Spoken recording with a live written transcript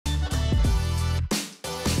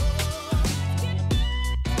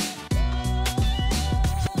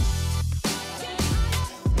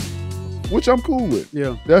which I'm cool with.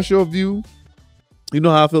 Yeah. That's your view. You know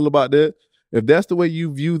how I feel about that. If that's the way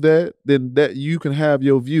you view that, then that you can have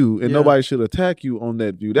your view, and nobody should attack you on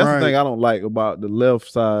that view. That's the thing I don't like about the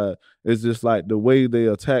left side. It's just like the way they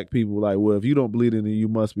attack people. Like, well, if you don't believe in it, you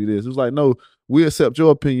must be this. It's like, no, we accept your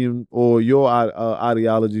opinion or your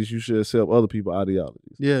ideologies. You should accept other people's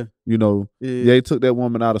ideologies. Yeah. You know, they took that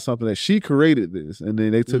woman out of something that she created this, and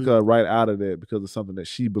then they took her right out of that because of something that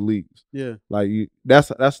she believes. Yeah. Like that's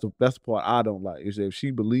the part I don't like. Is that if she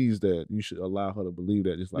believes that, you should allow her to believe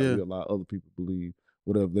that, just like we allow other people to believe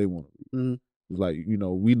whatever they want to believe. It's like, you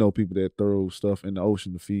know, we know people that throw stuff in the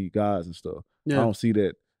ocean to feed gods and stuff. I don't see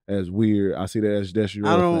that as weird. I see that as that's your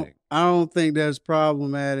thing. I don't think that's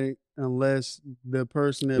problematic unless the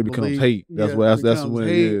person that becomes hate. That's when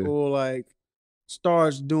hate or like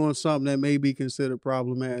starts doing something that may be considered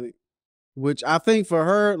problematic. Which I think for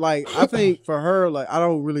her, like I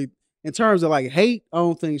don't really, in terms of like hate, I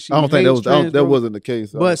don't think that wasn't the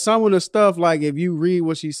case. But some of the stuff, like if you read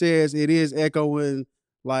what she says, it is echoing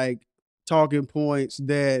like talking points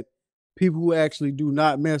that people who actually do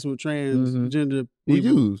not mess with transgender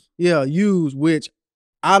people use, which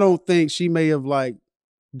I don't think she may have like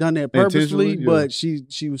done that purposely, but she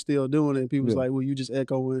was still doing it. And people was like, well, you just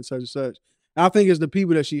echoing such and such. And I think it's the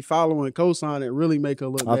people that she following and co-sign that really make her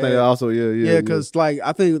look bad. I think also, because like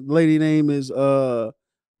I think the lady name is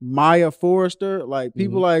Maya Forrester. Like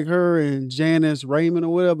people like her and Janice Raymond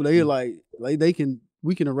or whatever, they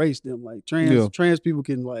we can erase them. Like trans people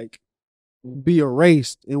can like be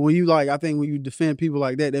erased. And when you I think when you defend people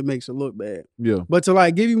like that, that makes it look bad. Yeah. But to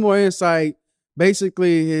like give you more insight,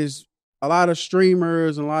 basically is a lot of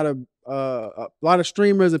streamers and a lot of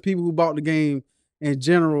streamers and people who bought the game in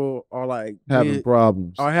general are like having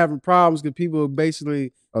problems because people are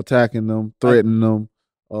basically attacking them, threatening them,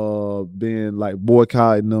 being like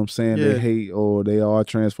boycotting them, saying they hate or they are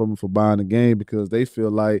transphobic for buying the game because they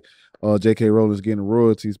feel like JK Rowling is getting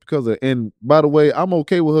royalties because of, and by the way, I'm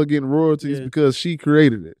okay with her getting royalties because she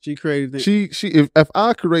created it. She created it. If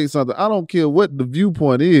I create something, I don't care what the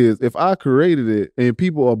viewpoint is. If I created it and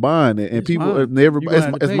people are buying it and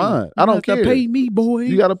it's mine. I don't care. You gotta pay me, boy.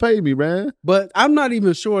 You gotta pay me, man. But I'm not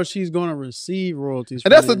even sure she's gonna receive royalties.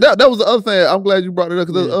 And that was the other thing. I'm glad you brought it up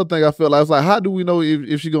because that's the other thing I felt like. I was like, how do we know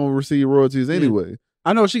if she's gonna receive royalties anyway?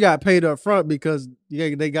 I know she got paid up front because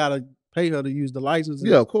they gotta pay her to use the license.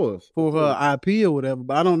 Yeah, of course. For her IP or whatever.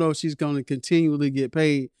 But I don't know if she's going to continually get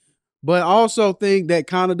paid. But I also think that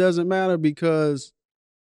kind of doesn't matter because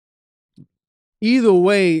either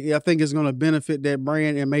way, I think it's going to benefit that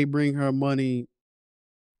brand and may bring her money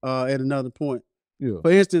at another point. Yeah.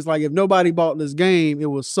 For instance, like if nobody bought this game,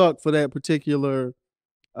 it would suck for that particular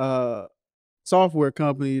software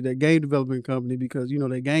company, that game development company, because, you know,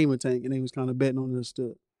 their game would tank and they was kind of betting on this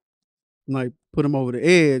to like put them over the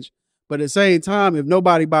edge. But at the same time, if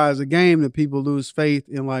nobody buys a game, then people lose faith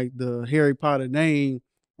in like the Harry Potter name.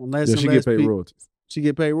 Unless she get paid royalties. She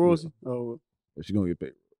get paid royalties? Yeah. Oh, she's gonna get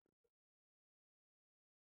paid.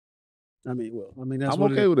 That's I'm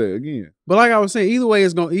okay with that again. But like I was saying, either way,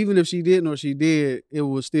 even if she didn't or she did, it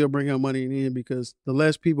will still bring her money in because the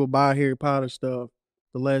less people buy Harry Potter stuff,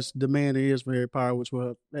 the less demand there is for Harry Potter, which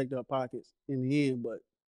will affect our pockets in the end. But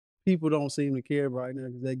people don't seem to care right now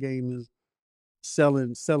because that game is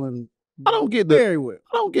selling. I don't get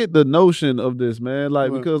the notion of this, man.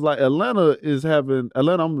 Like because like Atlanta,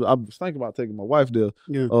 I was thinking about taking my wife there.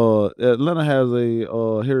 Yeah. Atlanta has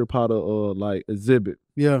a Harry Potter like exhibit.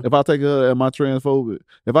 Yeah. If I take her, am I transphobic?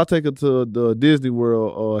 If I take her to the Disney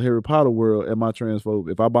World or Harry Potter World, am I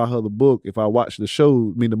transphobic? If I buy her the book, if I watch the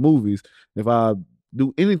show, the movies, if I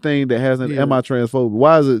do anything that hasn't, am I transphobic?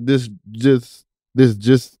 Why is it this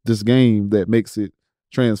game that makes it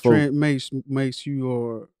transphobic? Makes you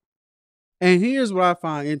or. And here's what I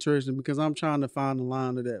find interesting because I'm trying to find the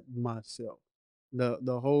line of that myself.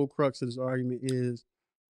 The whole crux of this argument is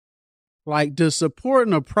like, does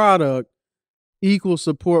supporting a product equal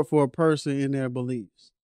support for a person in their beliefs?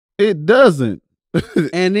 It doesn't.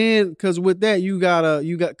 And then, because with that, you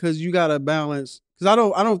gotta balance. Because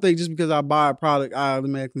I don't think just because I buy a product, I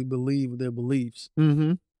automatically believe what their beliefs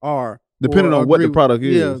are. Depending on what the product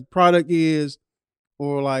is. Yeah, product is,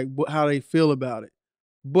 or like how they feel about it.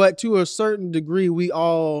 But to a certain degree, we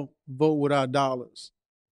all vote with our dollars.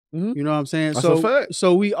 Mm-hmm. You know what I'm saying? That's a fact.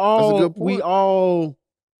 So we all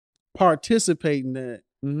participate in that.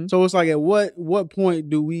 Mm-hmm. So it's like, at what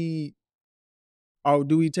point do we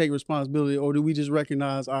take responsibility, or do we just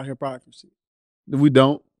recognize our hypocrisy? We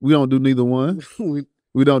don't do neither one.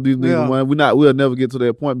 We don't do neither one. We'll never get to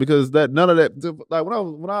that point because none of that. Like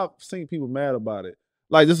when I've seen people mad about it.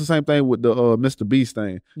 like just the same thing with the Mr. Beast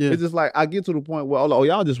thing. Yeah. It's just like I get to the point where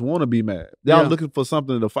y'all just want to be mad. Y'all looking for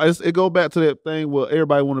something to fight. It go back to that thing where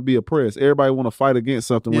everybody want to be oppressed. Everybody want to fight against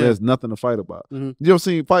something when there's nothing to fight about. You ever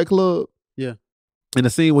seen Fight Club? Yeah. In the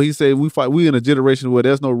scene where he said we in a generation where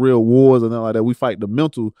there's no real wars or nothing like that. We fight the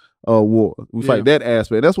mental war. We fight that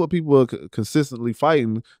aspect. That's what people are consistently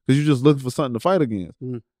fighting because you're just looking for something to fight against.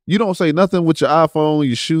 You don't say nothing with your iPhone,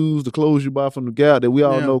 your shoes, the clothes you buy from the Gap that we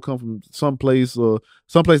all know come from someplace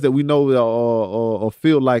that we know or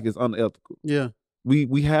feel like is unethical. Yeah.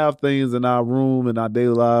 We have things in our room and our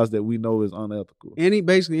daily lives that we know is unethical.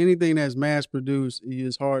 Basically anything that's mass produced,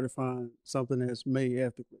 it's hard to find something that's made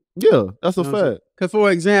ethically. Yeah, that's a fact. Because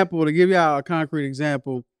for example, to give y'all a concrete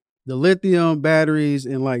example, the lithium batteries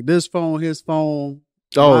in like this phone, his phone,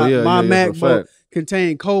 my MacBook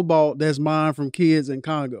contain cobalt that's mined from kids in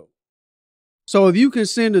Congo. So if you can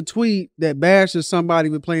send a tweet that bashes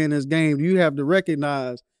somebody for playing this game, you have to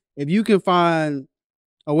recognize if you can find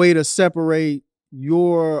a way to separate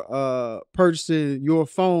your purchasing your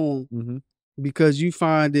phone because you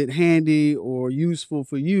find it handy or useful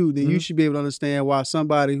for you, then you should be able to understand why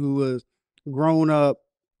somebody who has grown up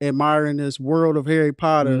admiring this world of Harry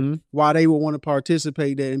Potter, why they would want to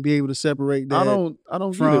participate that and be able to separate that. I don't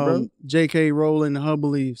from get it, bro. JK Rowling and her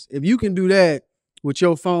beliefs. If you can do that with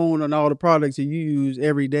your phone and all the products that you use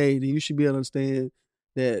every day, then you should be able to understand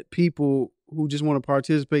that people who just want to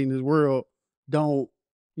participate in this world don't,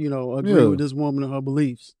 agree with this woman and her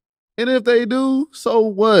beliefs. And if they do, so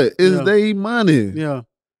what? It's their money. Yeah.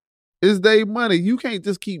 It's their money. You can't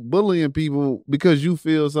just keep bullying people because you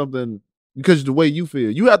feel something, because the way you feel.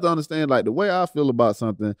 You have to understand, like, the way I feel about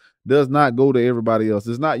something does not go to everybody else.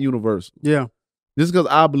 It's not universal. Yeah. Just because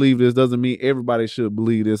I believe this doesn't mean everybody should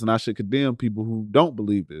believe this, and I should condemn people who don't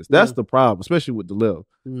believe this. That's the problem, especially with the left.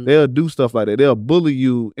 They'll do stuff like that. They'll bully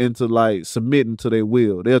you into like submitting to their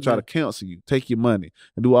will. They'll try to cancel you, take your money,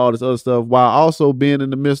 and do all this other stuff while also being in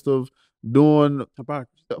the midst of doing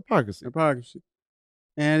hypocrisy.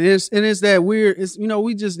 And it's that weird. It's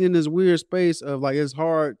we just in this weird space of like it's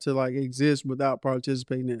hard to like exist without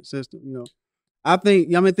participating in that system. I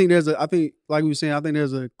think like we were saying, I think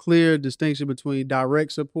there's a clear distinction between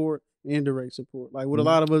direct support and indirect support. Like what a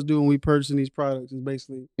lot of us do when we purchasing these products is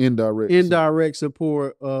basically indirect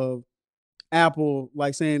support of Apple,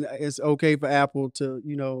 like saying it's okay for Apple to,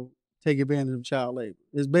 take advantage of child labor.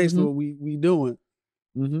 It's basically what we doing.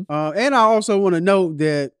 And I also want to note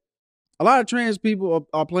that a lot of trans people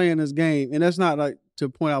are playing this game, and that's not like to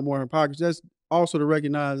point out more hypocrisy. That's also to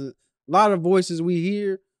recognize that a lot of voices we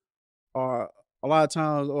hear are a lot of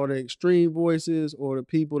times are the extreme voices or the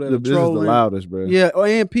people that are trolling. This is the loudest, bro. Yeah,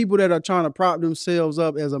 and people that are trying to prop themselves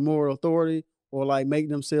up as a moral authority or like make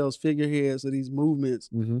themselves figureheads of these movements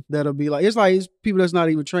that'll be like, it's people that's not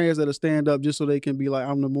even trans that'll stand up just so they can be like,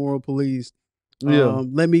 I'm the moral police.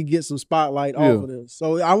 Let me get some spotlight off of this.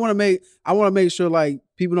 So I want to make sure like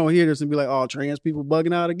people don't hear this and be like, oh, trans people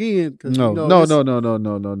bugging out again. No.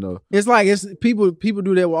 It's people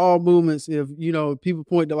do that with all movements. If people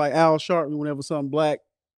point to like Al Sharpton whenever something black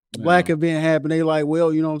event happened, they like,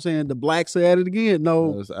 well, you know what I'm saying, the blacks are at it again.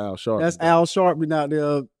 No, that's Al Sharpton. That's Al Sharpton out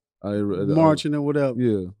there marching and whatever. Yeah,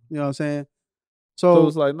 you know what I'm saying. So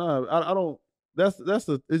it's like, nah, I don't.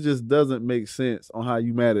 It just doesn't make sense on how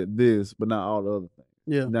you mad at this, but not all the other things.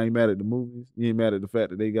 Yeah. Now you mad at the movies. You ain't mad at the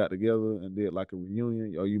fact that they got together and did like a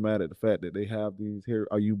reunion. Are you mad at the fact that they have these here?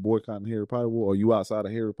 Are you boycotting Harry Potter World? Or are you outside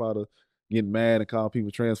of Harry Potter getting mad and calling people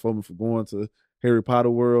transphobic for going to Harry Potter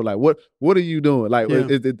World? Like what are you doing? Like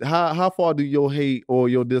how far do your hate or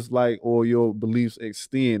your dislike or your beliefs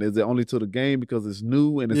extend? Is it only to the game because it's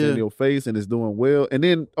new and it's in your face and it's doing well? And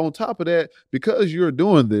then on top of that, because you're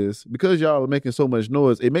doing this, because y'all are making so much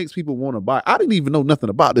noise, it makes people want to buy. I didn't even know nothing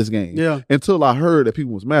about this game until I heard that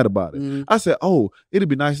people was mad about it. I said, oh, it'd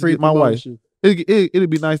be nice to get my wife. It'd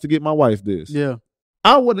be nice to get my wife this. Yeah.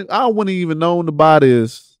 I wouldn't even known to buy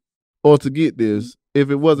this or to get this if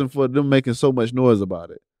it wasn't for them making so much noise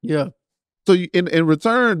about it. Yeah. So in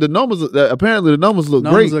return, the numbers look great. Numbers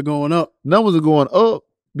are going up. Numbers are going up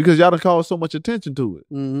because y'all done caused so much attention to it.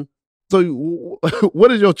 So what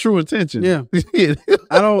is your true intention? Yeah.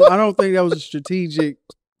 I don't think that was a strategic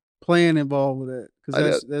plan involved with that,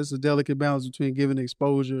 because that's a delicate balance between giving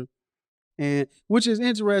exposure and which is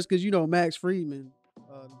interesting because Max Friedman.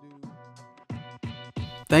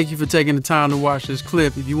 Thank you for taking the time to watch this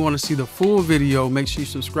clip. If you want to see the full video, make sure you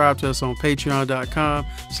subscribe to us on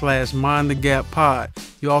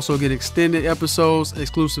patreon.com/MindTheGapPod. You also get extended episodes,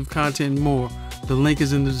 exclusive content, and more. The link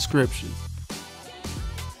is in the description.